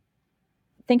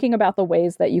 Thinking about the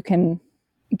ways that you can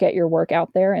get your work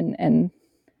out there and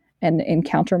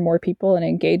encounter more people and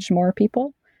engage more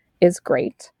people is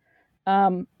great.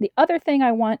 The other thing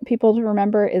I want people to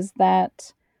remember is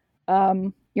that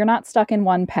you're not stuck in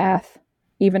one path,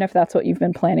 even if that's what you've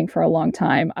been planning for a long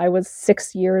time. I was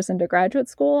 6 years into graduate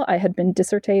school. I had been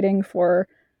dissertating for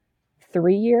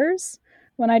 3 years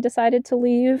when I decided to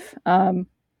leave.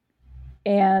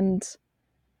 And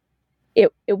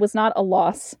it was not a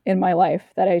loss in my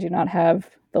life that I do not have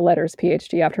the letters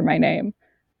PhD after my name.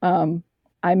 I'm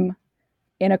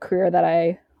in a career that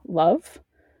I love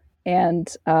and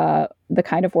the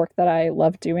kind of work that I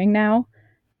love doing now.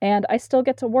 And I still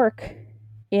get to work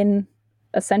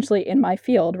essentially in my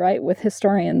field, right, with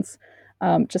historians,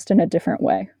 just in a different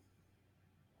way.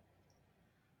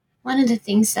 One of the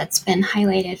things that's been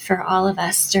highlighted for all of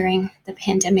us during the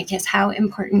pandemic is how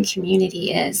important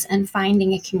community is and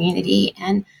finding a community.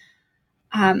 And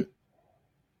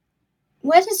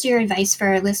what is your advice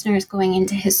for listeners going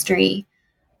into history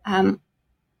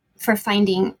for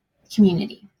finding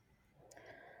community?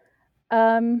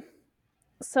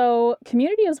 So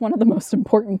community is one of the most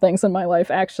important things in my life,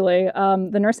 actually.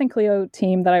 The Nursing Clio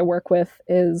team that I work with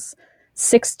is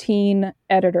 16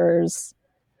 editors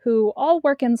who all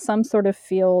work in some sort of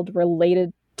field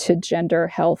related to gender,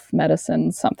 health,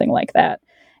 medicine, something like that.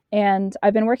 And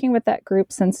I've been working with that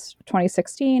group since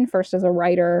 2016, first as a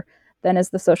writer, then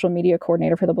as the social media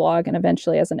coordinator for the blog, and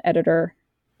eventually as an editor,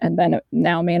 and then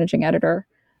now managing editor,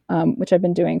 which I've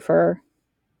been doing for,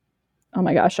 oh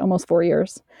my gosh, almost 4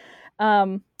 years.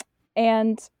 And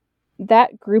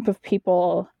that group of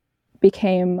people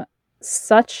became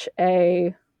such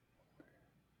a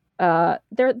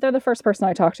they're the first person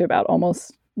I talk to about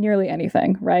almost nearly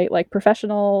anything, right? Like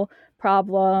professional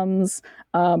problems,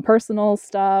 personal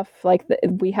stuff. Like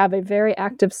we have a very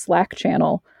active Slack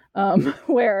channel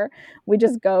where we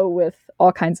just go with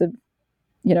all kinds of,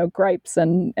 gripes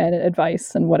and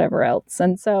advice and whatever else.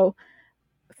 And so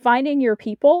finding your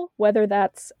people, whether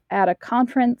that's at a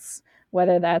conference,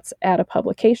 whether that's at a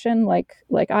publication like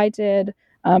I did,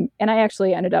 and I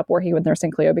actually ended up working with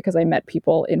Nursing Clio because I met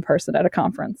people in person at a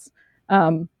conference.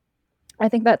 I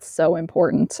think that's so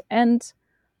important. And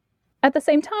at the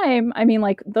same time, I mean,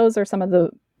 like, those are some of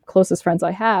the closest friends I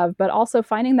have, but also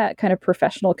finding that kind of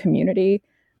professional community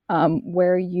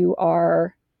where you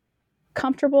are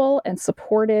comfortable and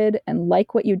supported and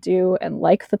like what you do and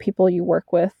like the people you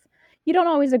work with. You don't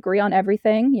always agree on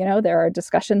everything. There are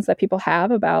discussions that people have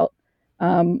about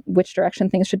which direction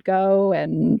things should go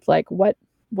and like what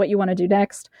you want to do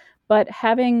next. But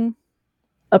having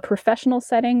a professional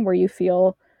setting where you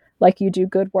feel like you do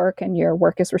good work and your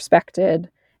work is respected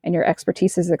and your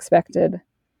expertise is respected,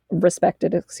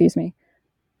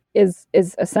 is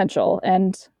essential.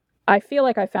 And I feel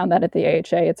like I found that at the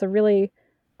AHA. It's a really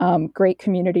great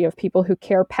community of people who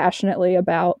care passionately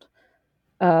about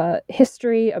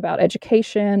history, about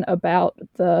education, about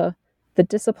the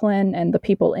discipline and the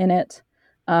people in it.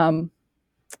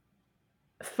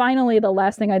 Finally, the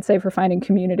last thing I'd say for finding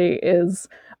community is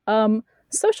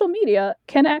social media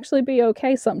can actually be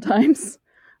okay sometimes.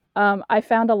 I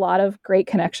found a lot of great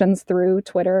connections through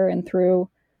Twitter and through,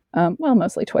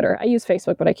 mostly Twitter. I use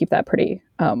Facebook, but I keep that pretty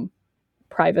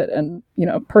private and,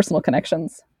 personal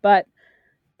connections. But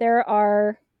there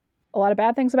are a lot of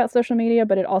bad things about social media,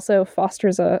 but it also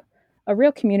fosters a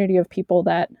real community of people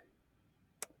that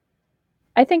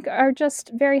I think are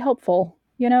just very helpful.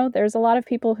 There's a lot of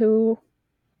people who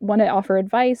want to offer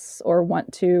advice or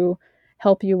want to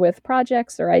help you with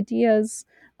projects or ideas,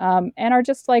 and are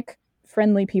just like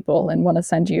friendly people and want to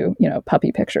send you,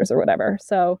 puppy pictures or whatever.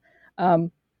 So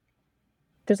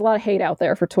there's a lot of hate out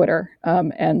there for Twitter.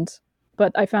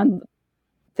 But I found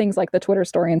things like the Twitter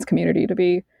Storians community to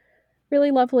be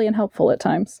really lovely and helpful at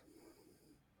times.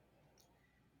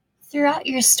 Throughout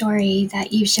your story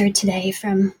that you've shared today,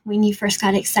 from when you first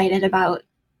got excited about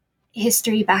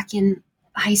history back in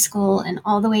high school and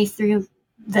all the way through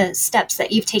the steps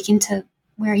that you've taken to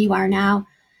where you are now,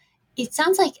 it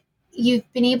sounds like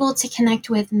you've been able to connect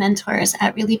with mentors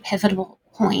at really pivotal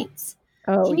points.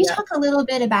 Can you talk a little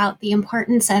bit about the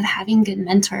importance of having good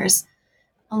mentors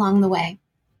along the way?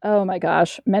 Oh my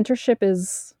gosh. Mentorship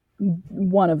is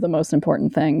one of the most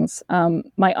important things.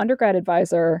 My undergrad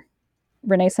advisor,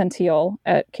 Renee Sentiel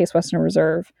at Case Western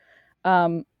Reserve,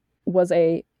 was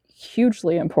a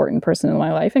hugely important person in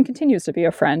my life and continues to be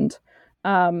a friend.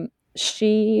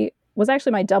 She was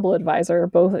actually my double advisor,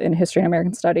 both in history and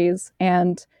American studies.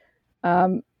 And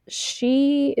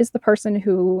she is the person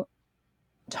who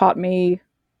taught me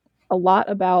a lot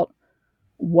about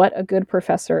what a good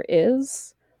professor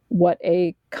is, what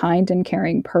a kind and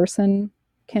caring person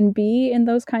can be in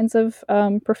those kinds of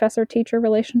professor-teacher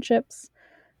relationships.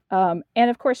 And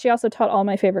of course, she also taught all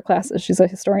my favorite classes. She's a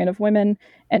historian of women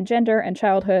and gender and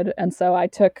childhood. And so I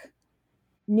took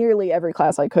nearly every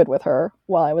class I could with her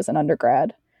while I was an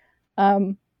undergrad.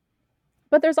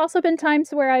 But there's also been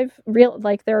times where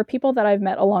there are people that I've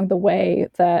met along the way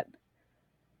that,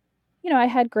 I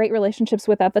had great relationships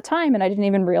with at the time, and I didn't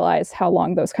even realize how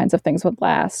long those kinds of things would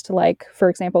last. Like, for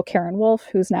example, Karen Wolf,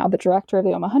 who's now the director of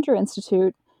the Oma Hunter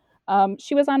Institute.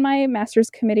 She was on my master's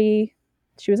committee.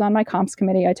 She was on my comps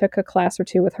committee. I took a class or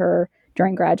two with her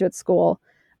during graduate school.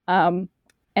 And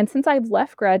since I've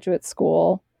left graduate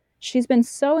school, she's been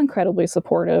so incredibly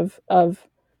supportive of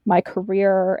my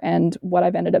career and what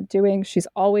I've ended up doing. She's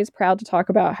always proud to talk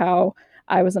about how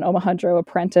I was an Oma Hunter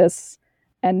apprentice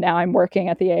and now I'm working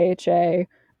at the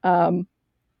AHA.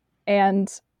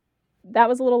 And that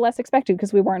was a little less expected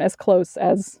because we weren't as close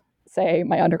as, say,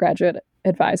 my undergraduate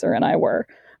advisor and I were.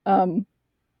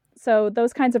 So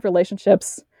those kinds of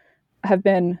relationships have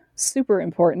been super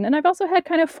important. And I've also had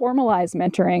kind of formalized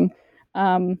mentoring.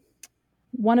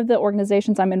 One of the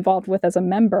organizations I'm involved with as a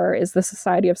member is the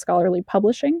Society of Scholarly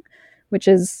Publishing, which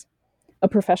is a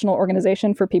professional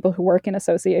organization for people who work in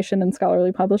association and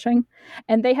scholarly publishing.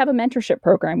 And they have a mentorship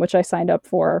program, which I signed up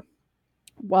for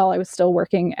while I was still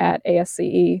working at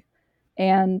ASCE.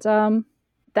 And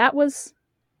that was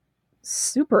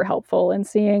super helpful in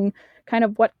seeing kind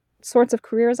of what sorts of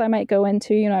careers I might go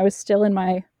into. I was still in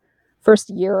my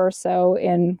first year or so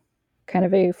in kind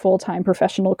of a full-time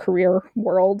professional career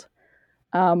world.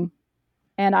 And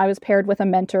I was paired with a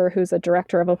mentor who's a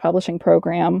director of a publishing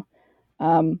program.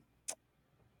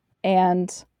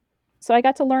 And so I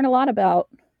got to learn a lot about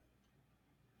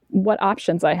what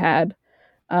options I had.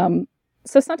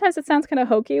 So sometimes it sounds kind of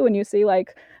hokey when you see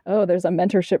like, oh, there's a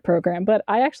mentorship program, but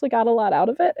I actually got a lot out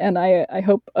of it. And I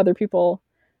hope other people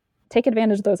take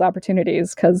advantage of those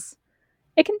opportunities because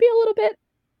it can be a little bit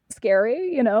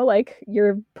scary, like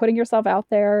you're putting yourself out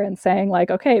there and saying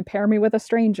like, okay, pair me with a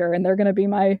stranger and they're going to be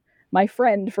my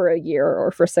friend for a year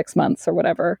or for 6 months or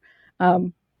whatever.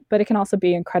 But it can also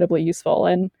be incredibly useful.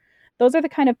 And those are the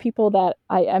kind of people that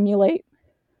I emulate,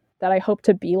 that I hope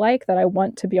to be like, that I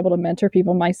want to be able to mentor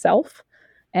people myself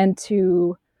and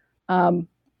to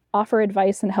offer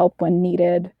advice and help when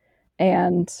needed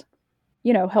and,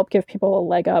 help give people a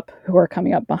leg up who are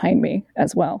coming up behind me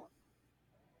as well.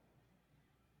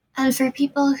 And for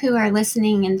people who are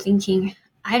listening and thinking,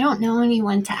 I don't know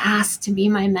anyone to ask to be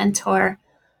my mentor,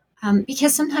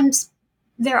 because sometimes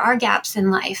there are gaps in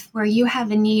life where you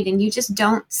have a need and you just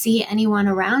don't see anyone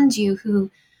around you who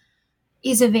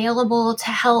is available to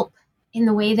help in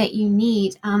the way that you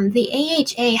need. The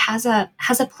AHA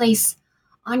has a place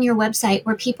on your website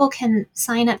where people can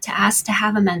sign up to ask to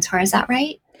have a mentor. Is that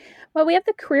right? Well, we have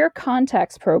the Career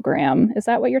Contacts program. Is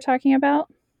that what you're talking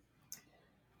about?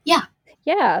 Yeah.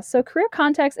 Yeah. So Career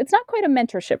Contacts, it's not quite a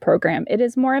mentorship program. It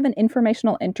is more of an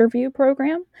informational interview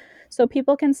program. So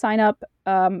people can sign up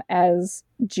as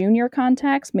junior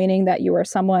contacts, meaning that you are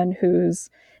someone who's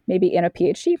maybe in a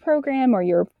PhD program or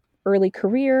your early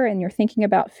career and you're thinking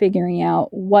about figuring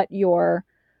out what your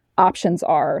options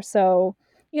are. So,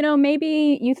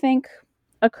 maybe you think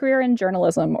a career in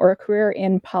journalism or a career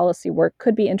in policy work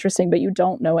could be interesting, but you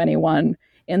don't know anyone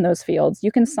in those fields.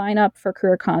 You can sign up for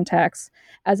Career Contacts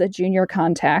as a junior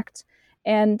contact.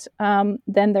 And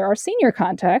then there are senior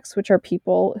contacts, which are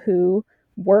people who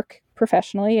work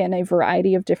professionally in a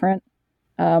variety of different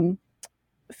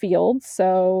fields.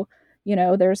 So,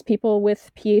 there's people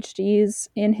with PhDs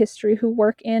in history who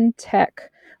work in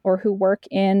tech or who work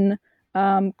in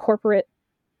corporate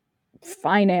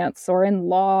finance or in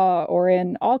law or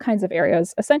in all kinds of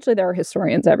areas. Essentially, there are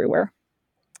historians everywhere.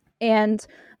 And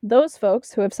those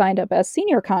folks who have signed up as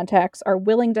senior contacts are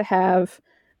willing to have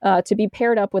to be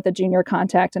paired up with a junior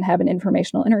contact and have an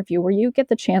informational interview where you get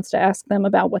the chance to ask them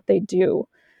about what they do.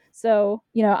 So,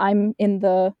 I'm in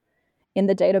the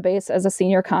database as a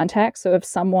senior contact. So if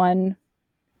someone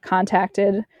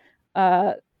contacted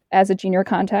as a junior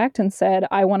contact and said,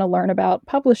 I want to learn about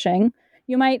publishing,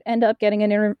 you might end up getting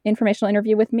an informational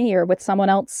interview with me or with someone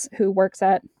else who works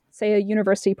at, say, a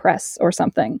university press or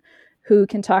something, who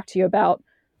can talk to you about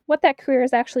what that career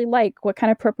is actually like, what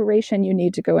kind of preparation you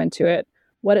need to go into it,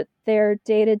 what their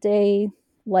day-to-day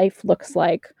life looks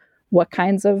like, what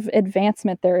kinds of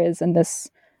advancement there is in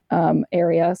this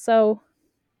area. So,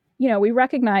 we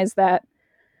recognize that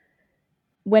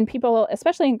when people,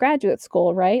 especially in graduate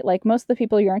school, right, like most of the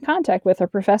people you're in contact with are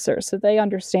professors, so they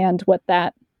understand what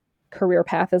that career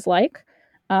path is like.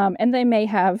 And they may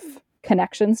have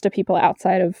connections to people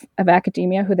outside of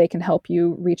academia who they can help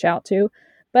you reach out to.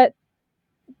 But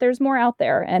there's more out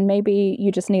there, and maybe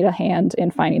you just need a hand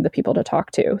in finding the people to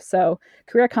talk to. So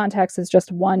Career Contacts is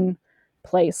just one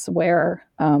place where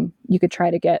you could try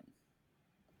to get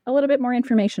a little bit more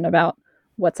information about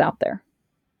what's out there.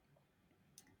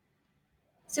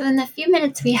 So in the few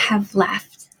minutes we have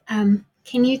left, can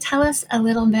you tell us a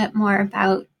little bit more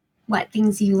about what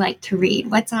things you like to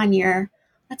read? What's on your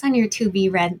to be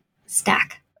read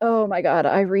stack? Oh my God,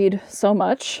 I read so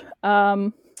much.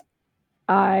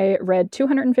 I read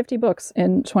 250 books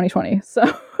in 2020. So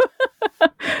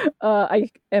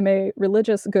I am a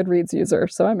religious Goodreads user,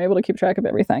 so I'm able to keep track of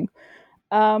everything.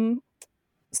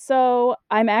 So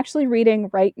I'm actually reading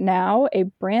right now a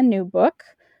brand new book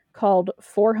called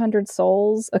 400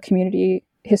 Souls, A Community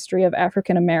History of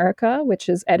African America, which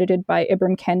is edited by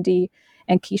Ibram Kendi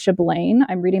and Keisha Blaine.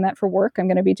 I'm reading that for work. I'm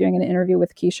going to be doing an interview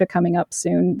with Keisha coming up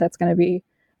soon. That's going to be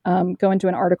go into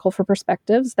an article for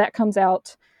Perspectives. That comes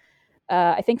out,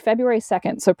 I think, February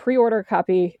 2nd. So pre-order a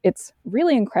copy. It's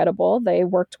really incredible. They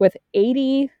worked with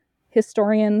 80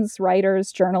 historians,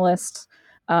 writers, journalists,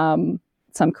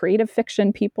 some creative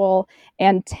fiction people,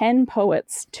 and 10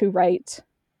 poets to write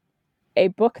a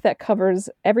book that covers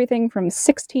everything from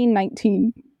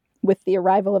 1619, with the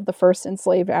arrival of the first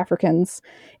enslaved Africans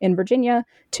in Virginia,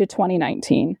 to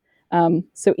 2019.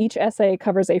 So each essay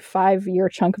covers a 5-year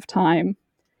chunk of time,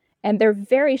 and they're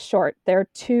very short. They're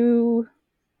 2,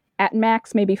 at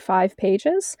max, maybe 5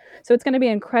 pages. So it's going to be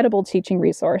an incredible teaching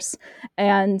resource.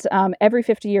 And every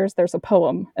 50 years, there's a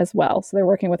poem as well. So they're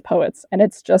working with poets, and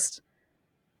it's just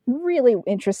really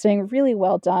interesting, really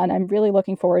well done. I'm really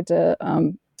looking forward to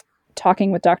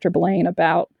talking with Dr. Blaine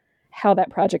about how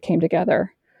that project came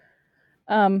together.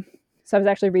 So I was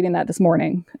actually reading that this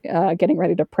morning, getting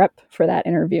ready to prep for that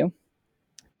interview.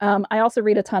 I also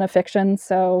read a ton of fiction.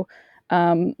 So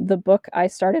the book I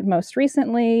started most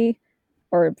recently,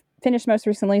 or finished most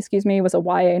recently, excuse me, was a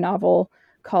YA novel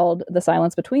called The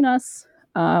Silence Between Us.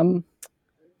 The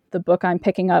book I'm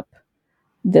picking up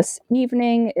this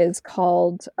evening is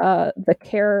called The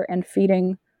Care and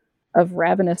Feeding of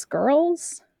Ravenous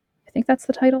Girls. I think that's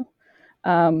the title,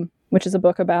 which is a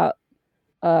book about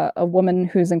a woman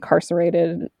who's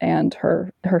incarcerated and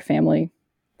her family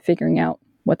figuring out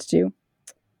what to do.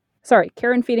 Sorry,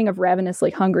 Care and Feeding of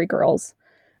Ravenously Hungry Girls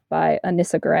by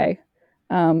Anissa Gray.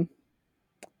 And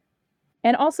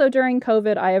also during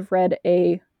COVID, I have read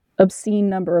a obscene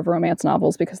number of romance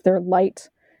novels because they're light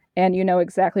and you know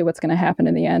exactly what's going to happen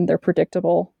in the end. They're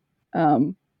predictable.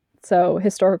 So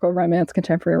historical romance,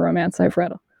 contemporary romance, I've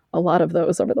read a lot of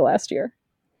those over the last year.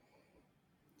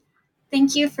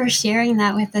 Thank you for sharing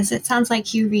that with us. It sounds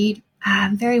like you read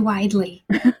very widely.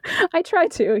 I try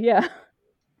to, yeah.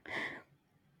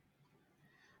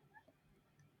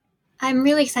 I'm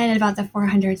really excited about the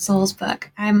 400 Souls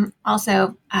book. I'm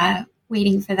also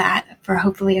waiting for that for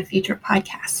hopefully a future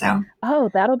podcast. So,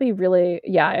 that'll be really,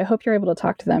 yeah. I hope you're able to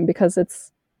talk to them because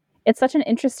it's such an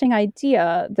interesting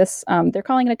idea. This they're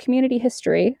calling it a community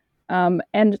history,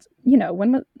 and you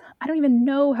know I don't even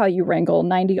know how you wrangle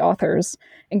 90 authors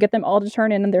and get them all to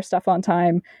turn in their stuff on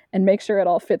time and make sure it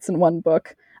all fits in one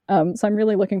book. So I'm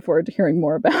really looking forward to hearing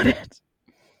more about it.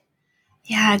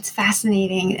 Yeah, it's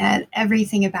fascinating.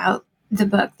 Everything about the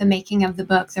book, the making of the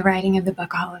book, the writing of the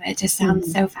book, all of it just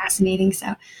sounds so fascinating.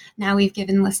 So now we've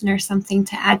given listeners something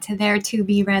to add to their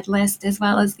to-be-read list, as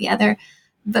well as the other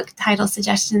book title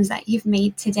suggestions that you've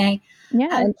made today.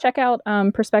 Yeah, and check out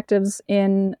Perspectives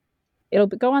it'll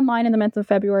go online in the month of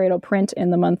February. It'll print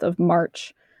in the month of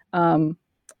March,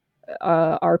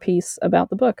 our piece about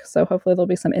the book. So hopefully there'll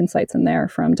be some insights in there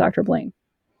from Dr. Blaine.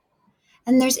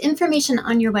 And there's information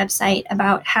on your website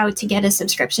about how to get a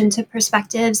subscription to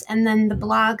Perspectives. And then the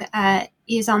blog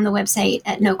is on the website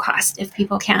at no cost if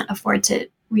people can't afford to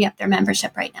re-up their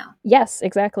membership right now. Yes,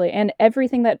 exactly. And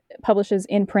everything that publishes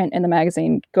in print in the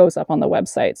magazine goes up on the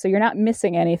website. So you're not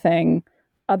missing anything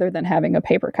other than having a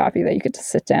paper copy that you get to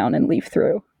sit down and leaf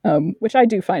through, which I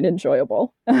do find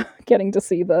enjoyable, getting to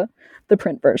see the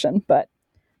print version. But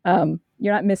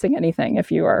you're not missing anything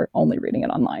if you are only reading it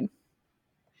online.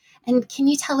 And can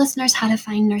you tell listeners how to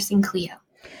find Nursing Cleo?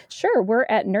 Sure. We're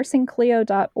at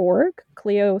nursingcleo.org,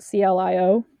 Cleo,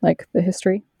 CLIO, like the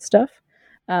history stuff.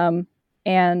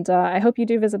 And I hope you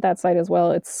do visit that site as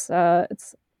well. It's a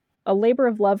labor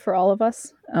of love for all of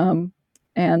us.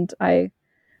 And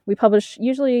we publish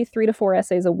usually 3 to 4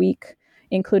 essays a week,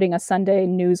 including a Sunday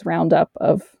news roundup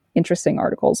of interesting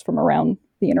articles from around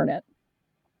the internet.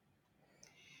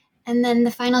 And then the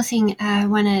final thing I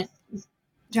want to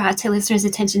draw to listeners'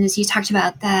 attention is you talked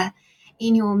about the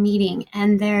annual meeting,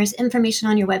 and there's information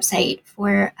on your website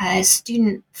for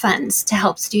student funds to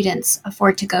help students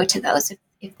afford to go to those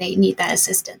if they need that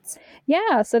assistance.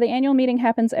 Yeah, so the annual meeting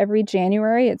happens every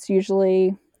January. It's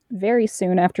usually very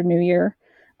soon after New Year.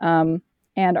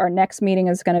 And our next meeting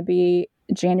is going to be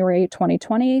January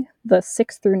 2020, the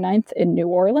 6th through 9th in New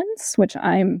Orleans, which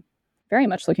I'm very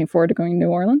much looking forward to going to New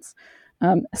Orleans,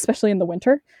 especially in the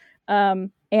winter.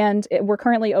 And we're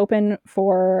currently open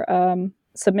for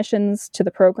submissions to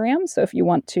the program. So if you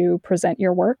want to present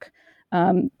your work,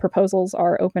 proposals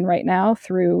are open right now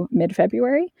through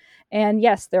mid-February. And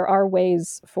yes, there are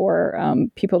ways for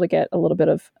people to get a little bit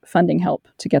of funding help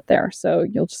to get there. So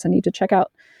you'll just need to check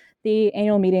out the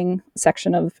annual meeting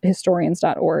section of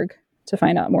historians.org to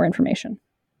find out more information.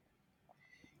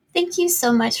 Thank you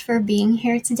so much for being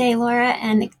here today, Laura,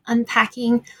 and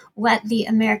unpacking what the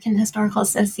American Historical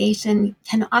Association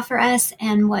can offer us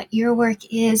and what your work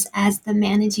is as the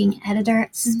managing editor.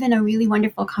 This has been a really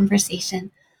wonderful conversation.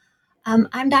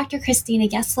 I'm Dr. Christina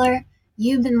Gessler.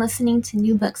 You've been listening to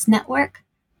New Books Network.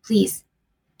 Please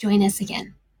join us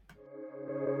again.